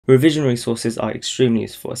Revision resources are extremely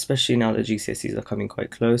useful, especially now that GCSEs are coming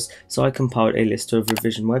quite close, so I compiled a list of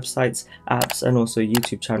revision websites, apps and also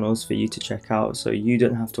YouTube channels for you to check out so you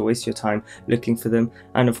don't have to waste your time looking for them.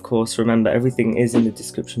 And of course, remember, everything is in the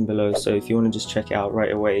description below, so if you want to just check it out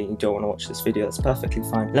right away and you don't want to watch this video, that's perfectly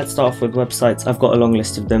fine. Let's start off with websites. I've got a long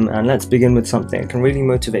list of them, and let's begin with something that can really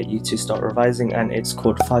motivate you to start revising, and it's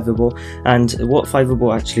called Fiverr. And what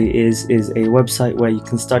Fiverr actually is a website where you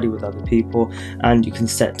can study with other people and you can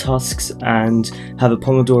set tasks and have a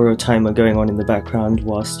Pomodoro timer going on in the background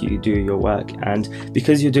whilst you do your work. And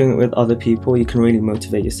because you're doing it with other people, you can really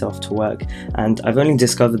motivate yourself to work. And I've only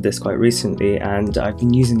discovered this quite recently, and I've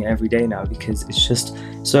been using it every day now because it's just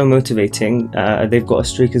so motivating. They've got a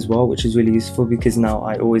streak as well, which is really useful because now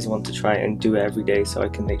I always want to try and do it every day so I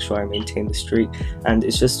can make sure I maintain the streak. And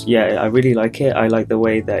it's just, yeah, I really like it. I like the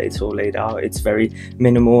way that it's all laid out. It's very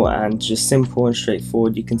minimal and just simple and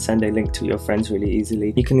straightforward. You can send a link to your friends really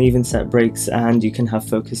easily. You can even set breaks and you can have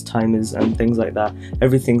focus timers and things like that.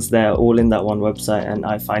 Everything's there all in that one website, and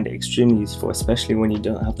I find it extremely useful, especially when you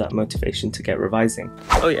don't have that motivation to get revising.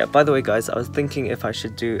 Oh yeah, by the way guys, I was thinking if I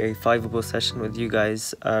should do a Fiverr session with you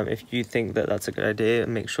guys. If you think that that's a good idea,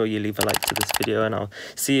 make sure you leave a like to this video, and I'll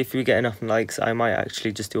see if we get enough likes. I might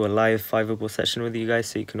actually just do a live Fiverr session with you guys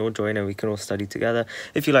so you can all join and we can all study together.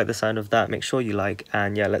 If you like the sound of that, make sure you like,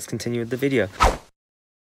 and yeah, let's continue with the video.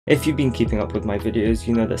 If you've been keeping up with my videos,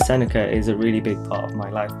 you know that Seneca is a really big part of my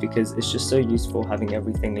life because it's just so useful having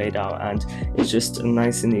everything laid out, and it's just a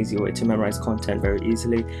nice and easy way to memorize content very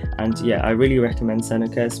easily. And yeah, I really recommend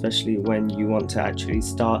Seneca, especially when you want to actually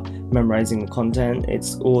start memorizing the content.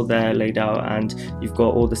 It's all there laid out and you've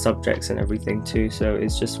got all the subjects and everything too, so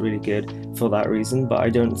it's just really good for that reason. But I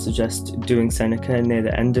don't suggest doing Seneca near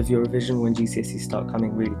the end of your revision when GCSEs start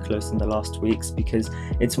coming really close in the last weeks, because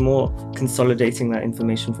it's more consolidating that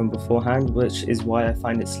information from beforehand, which is why I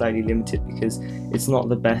find it slightly limited, because it's not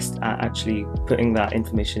the best at actually putting that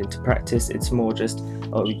information into practice. It's more just,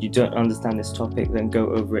 oh, you don't understand this topic, then go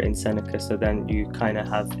over it in Seneca, so then you kind of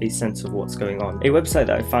have a sense of what's going on. A website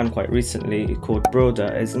that I found quite recently called brill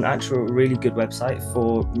is an actual really good website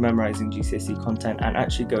for memorizing GCSE content and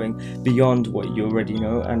actually going beyond what you already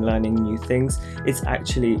know and learning new things. It's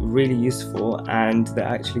actually really useful, and they're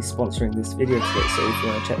actually sponsoring this video today, so if you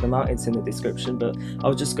want to check them out, it's in the description, but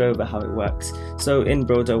I'll just go over how it works. So in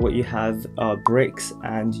brill, what you have are bricks,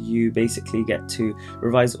 and you basically get to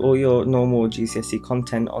revise all your normal GCSE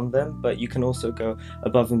content on them, but you can also go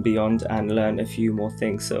above and beyond and learn a few more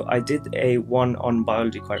things. So I did a one on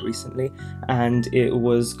biology quite recently, and it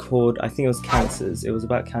was called, I think it was cancers. It was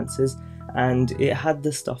about cancers, and it had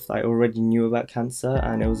the stuff that I already knew about cancer,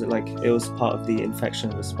 and it was part of the infection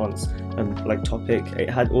response like topic. It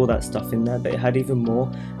had all that stuff in there, but it had even more,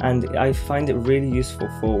 and I find it really useful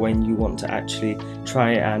for when you want to actually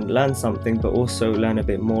try and learn something but also learn a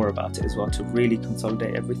bit more about it as well, to really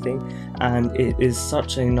consolidate everything. And it is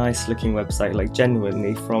such a nice looking website, like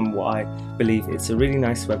genuinely, from what I believe, it's a really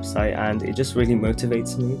nice website, and it just really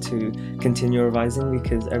motivates me to continue revising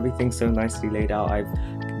because everything's so nicely laid out. I've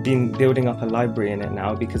been building up a library in it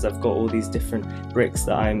now because I've got all these different bricks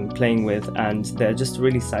that I'm playing with, and they're just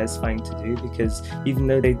really satisfying to do, because even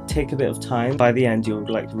though they take a bit of time, by the end you're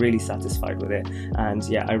like really satisfied with it. And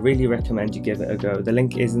yeah, I really recommend you give it a go. The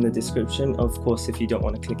link is in the description. Of course, if you don't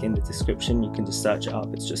want to click in the description, you can just search it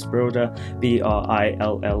up. It's just brill, B-R-I-L-L-D-E-R,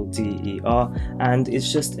 and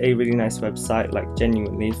it's just a really nice website, like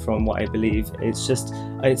genuinely, from what I believe.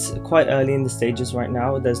 It's quite early in the stages right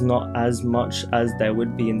now. There's not as much as there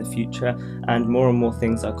would be in the future, and more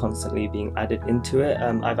things are constantly being added into it.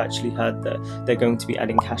 I've actually heard that they're going to be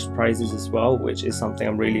adding cash prizes as well, which is something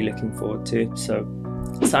I'm really looking forward to, so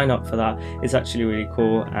sign up for that. It's actually really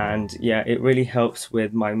cool, and yeah, it really helps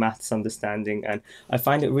with my maths understanding, and I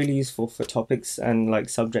find it really useful for topics and like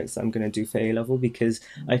subjects that I'm going to do for A level, because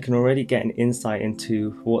I can already get an insight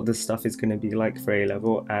into what the stuff is going to be like for A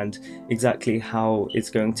level and exactly how it's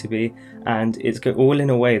going to be, and it's all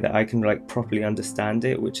in a way that I can like properly understand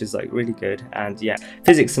it, which is like really good. And yeah,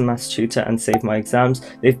 Physics and Maths Tutor and Save My Exams,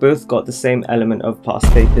 they've both got the same element of past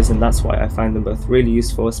papers, and that's why I find them both really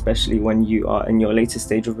useful, especially when you are in your latest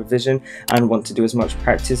stage of revision and want to do as much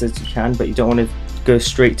practice as you can, but you don't want to go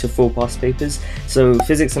straight to full past papers. So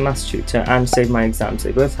Physics and Maths Tutor and Save My Exams,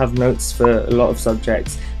 they both have notes for a lot of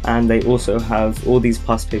subjects, and they also have all these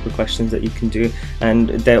past paper questions that you can do, and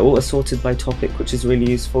they're all assorted by topic, which is really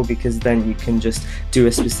useful because then you can just do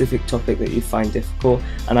a specific topic that you find difficult.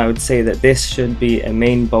 And I would say that this should be a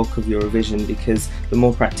main bulk of your revision, because the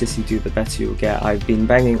more practice you do, the better you'll get. I've been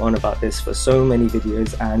banging on about this for so many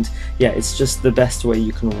videos, and yeah, it's just the best way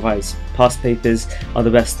you can revise. Past papers are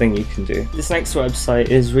the best thing you can do. This next website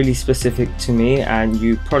is really specific to me, and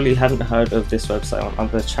you probably haven't heard of this website on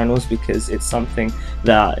other channels because it's something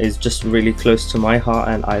that is just really close to my heart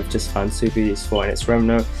and I've just found super useful, and it's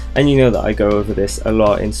Remnote. And you know that I go over this a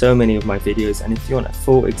lot in so many of my videos, and if you want a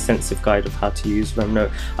full extensive guide of how to use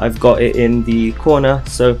Remnote, I've got it in the corner,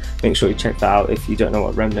 so make sure you check that out if you don't know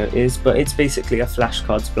what Remnote is. But it's basically a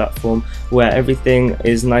flashcards platform where everything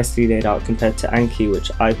is nicely laid out compared to Anki,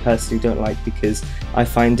 which I personally don't like because I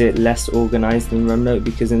find it less organized than Remnote,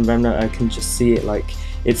 because in Remnote I can just see it like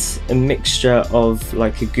it's a mixture of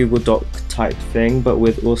like a Google Doc type thing, but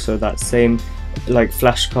with also that same like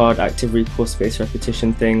flashcard active recall space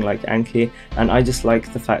repetition thing like Anki. And I just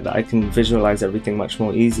like the fact that I can visualize everything much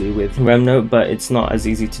more easy with Remnote, but it's not as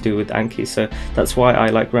easy to do with Anki, so that's why I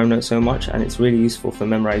like Remnote so much, and it's really useful for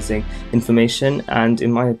memorizing information, and in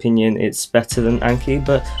my opinion it's better than Anki,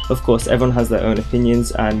 but of course everyone has their own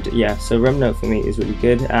opinions. And yeah, so Remnote for me is really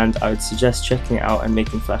good, and I would suggest checking it out and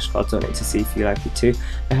making flashcards on it to see if you like it too.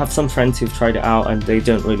 I have some friends who've tried it out and they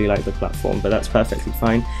don't really like the platform, but that's perfectly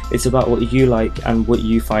fine. It's about what you like and what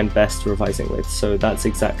you find best revising with, so that's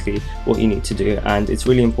exactly what you need to do, and it's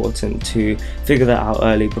really important to figure that out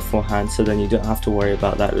early beforehand, so then you don't have to worry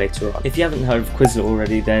about that later on. If you haven't heard of Quizlet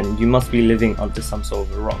already, then you must be living under some sort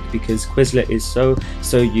of a rock, because Quizlet is so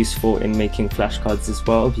useful in making flashcards as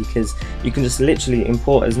well, because you can just literally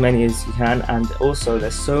import as many as you can, and also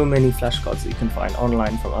there's so many flashcards that you can find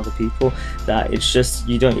online from other people that it's just,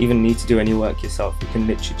 you don't even need to do any work yourself. You can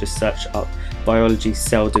literally just search up biology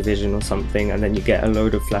cell division or something, and then you get a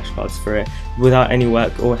load of flashcards for it without any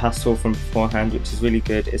work or hassle from beforehand, which is really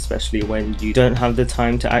good, especially when you don't have the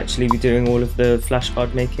time to actually be doing all of the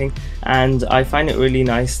flashcard making. And I find it really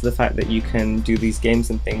nice the fact that you can do these games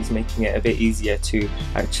and things, making it a bit easier to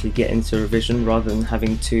actually get into revision rather than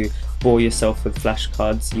having to bore yourself with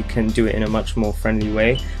flashcards. You can do it in a much more friendly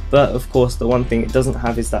way. But of course the one thing it doesn't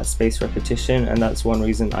have is that space repetition, and that's one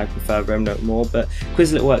reason I prefer Remnote more. But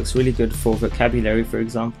Quizlet works really good for vocabulary, for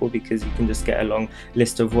example, because you can just get a long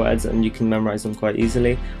list of words and you can memorize them quite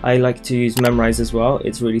easily. I like to use Memrise as well.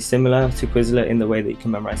 It's really similar to Quizlet in the way that you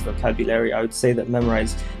can memorize vocabulary. I would say that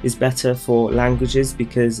Memrise is better for languages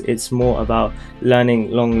because it's more about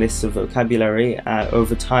learning long lists of vocabulary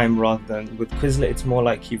over time, rather than with Quizlet it's more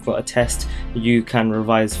like you've got a test, you can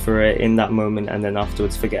revise for it in that moment and then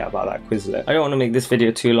afterwards forget about that Quizlet. I don't want to make this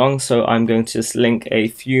video too long, so I'm going to just link a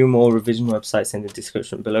few more revision websites in the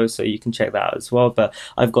description below so you can check that out as well. But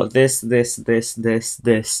I've got this. There's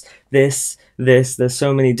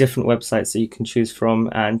so many different websites that you can choose from,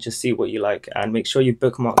 and just see what you like, and make sure you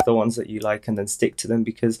bookmark the ones that you like and then stick to them,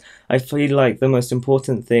 because I feel like the most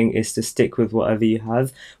important thing is to stick with whatever you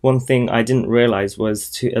have. One thing I didn't realize was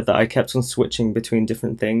that I kept on switching between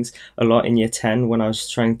different things a lot in year 10 when I was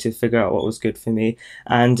trying to figure out what was good for me,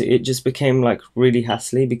 and it just became like really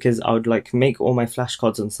hassly, because I would like make all my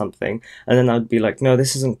flashcards on something and then I'd be like, no,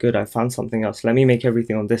 this isn't good, I found something else, let me make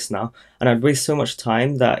everything on this now, and I'd waste so much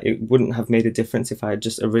time that it wouldn't have made a difference if I had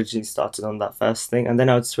just originally started on that first thing, and then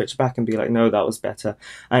I would switch back and be like, no, that was better,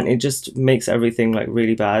 and it just makes everything like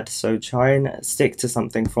really bad. So try and stick to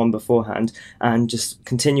something from beforehand and just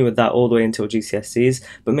continue with that all the way until GCSEs,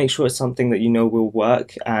 but make sure it's something that you know will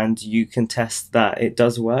work and you can test that it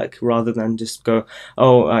does work, rather than just go,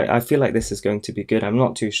 oh, I feel like this is going to be good, I'm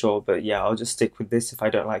not too sure, but yeah, I'll just stick with this. If I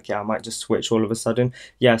don't like it, I might just switch all of a sudden.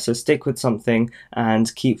 Yeah, so stick with something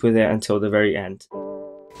and keep with it until the very end.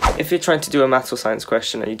 If you're trying to do a maths or science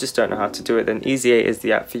question and you just don't know how to do it, then EasyA is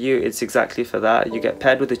the app for you. It's exactly for that. You get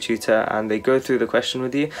paired with a tutor and they go through the question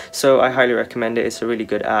with you, so I highly recommend it. It's a really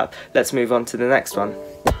good app. Let's move on to the next one.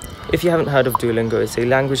 If you haven't heard of Duolingo, it's a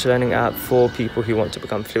language learning app for people who want to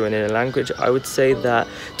become fluent in a language. I would say that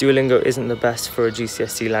Duolingo isn't the best for a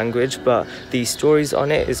GCSE language, but the stories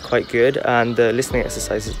on it is quite good, and the listening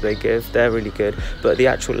exercises they give, they're really good, but the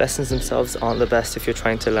actual lessons themselves aren't the best if you're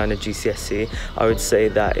trying to learn a GCSE. I would say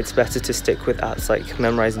that it's better to stick with apps like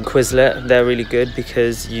Memrise and Quizlet. They're really good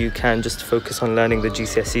because you can just focus on learning the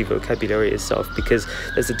GCSE vocabulary itself, because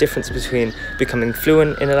there's a difference between becoming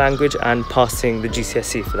fluent in a language and passing the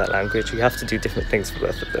GCSE for that language. You have to do different things for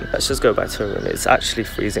both of them. Let's just go back to a room. It's actually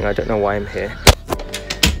freezing. I don't know why I'm here.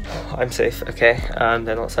 I'm safe, okay.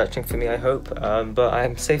 They're not searching for me, I hope, but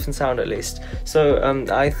I'm safe and sound at least. So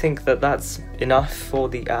I think that that's enough for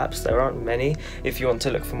the apps. There aren't many. If you want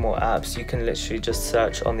to look for more apps, you can literally just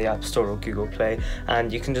search on the App Store or Google Play,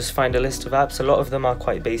 and you can just find a list of apps. A lot of them are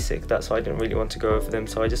quite basic, that's why I didn't really want to go over them,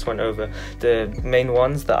 so I just went over the main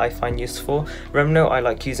ones that I find useful. Remnote I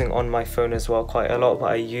like using on my phone as well quite a lot,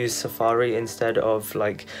 but I use Safari instead of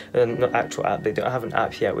like an actual app. They don't have an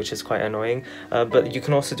app yet, which is quite annoying, but you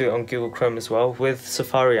can also do it on Google Chrome as well. With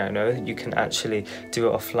Safari, I know you can actually do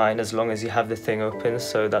it offline as long as you have the thing open,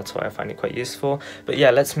 so that's why I find it quite useful. But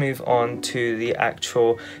yeah, let's move on to the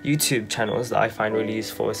actual YouTube channels that I find really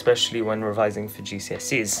useful, especially when revising for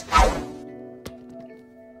GCSEs.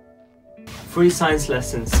 Free science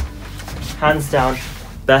lessons, hands down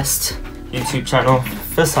best YouTube channel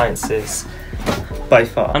for sciences by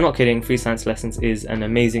far. I'm not kidding, Free Science Lessons is an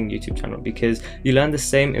amazing YouTube channel because you learn the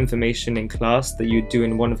same information in class that you do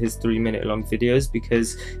in one of his 3-minute long videos,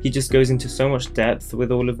 because he just goes into so much depth with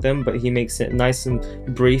all of them, but he makes it nice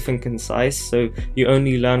and brief and concise, so you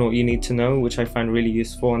only learn what you need to know, which I find really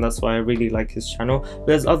useful, and that's why I really like his channel. But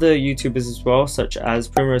there's other YouTubers as well, such as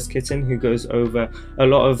Primrose Kitten, who goes over a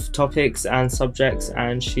lot of topics and subjects,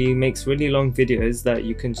 and she makes really long videos that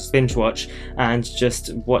you can just binge watch and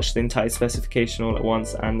just watch the entire specification all at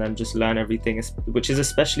once and then just learn everything, which is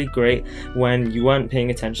especially great when you weren't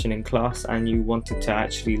paying attention in class and you wanted to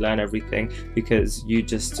actually learn everything because you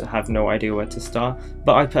just have no idea where to start.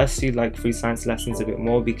 But I personally like Free Science Lessons a bit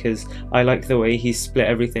more because I like the way he split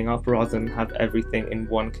everything up rather than have everything in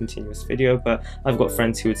one continuous video. But I've got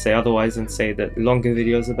friends who would say otherwise and say that longer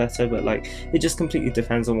videos are better, but like it just completely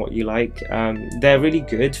depends on what you like. They're really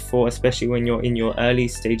good for especially when you're in your early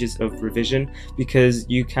stages of revision, because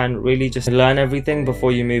you can really just learn everything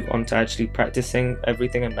before you move on to actually practicing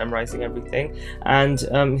everything and memorizing everything. And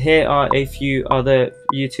here are a few other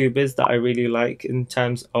YouTubers that I really like in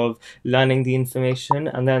terms of learning the information,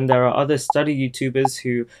 and then there are other study YouTubers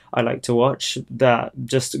who I like to watch that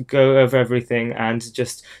just go over everything and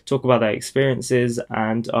just talk about their experiences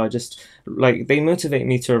and are just like, they motivate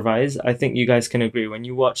me to revise. I think you guys can agree, when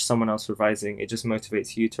you watch someone else revising, it just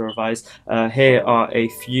motivates you to revise. Here are a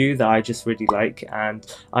few that I just really like and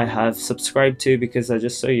I have subscribed to because they're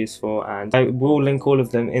just so useful, and I will link all of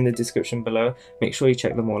them in the description below. Make sure you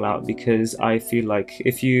check them all out, because I feel like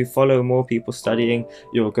if you follow more people studying,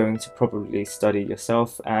 you're going to probably study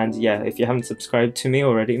yourself. And yeah, if you haven't subscribed to me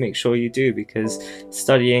already, make sure you do, because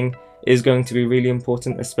studying is going to be really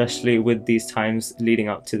important, especially with these times leading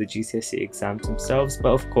up to the GCSE exams themselves.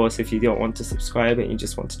 But of course, if you don't want to subscribe and you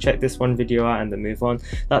just want to check this one video out and then move on,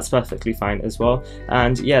 that's perfectly fine as well.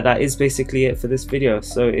 And yeah, that is basically it for this video.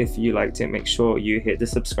 So if you liked it, make sure you hit the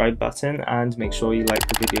subscribe button and make sure you like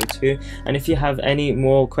the video too. And if you have any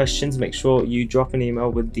more questions, make sure you drop an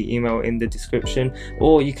email with the email in the description,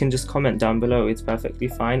 or you can just comment down below. It's perfectly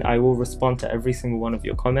fine. I will respond to every single one of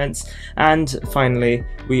your comments. And finally,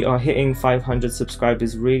 we are hitting 500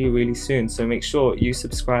 subscribers really soon, so make sure you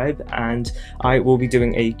subscribe, and I will be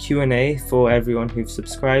doing a Q&A for everyone who's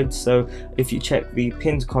subscribed. So if you check the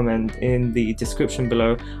pinned comment in the description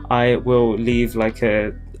below, I will leave like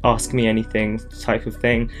a ask me anything type of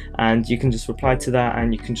thing, and you can just reply to that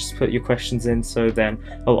and you can just put your questions in, so then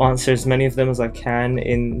I'll answer as many of them as I can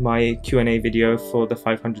in my Q&A video for the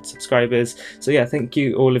 500 subscribers. So yeah, thank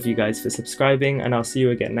you all of you guys for subscribing, and I'll see you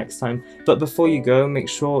again next time. But before you go, make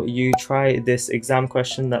sure you try this exam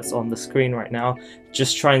question that's on the screen right now.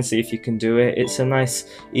 Just try and see if you can do it. It's a nice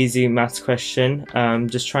easy maths question.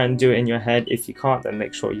 Just try and do it in your head. If you can't, then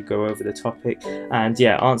make sure you go over the topic, and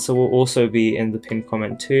yeah, answer will also be in the pinned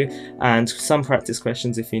comment too, and some practice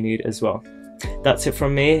questions if you need as well. That's it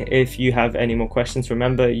from me. If you have any more questions,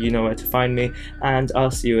 remember, you know where to find me, and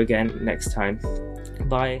I'll see you again next time.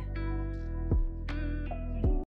 Bye.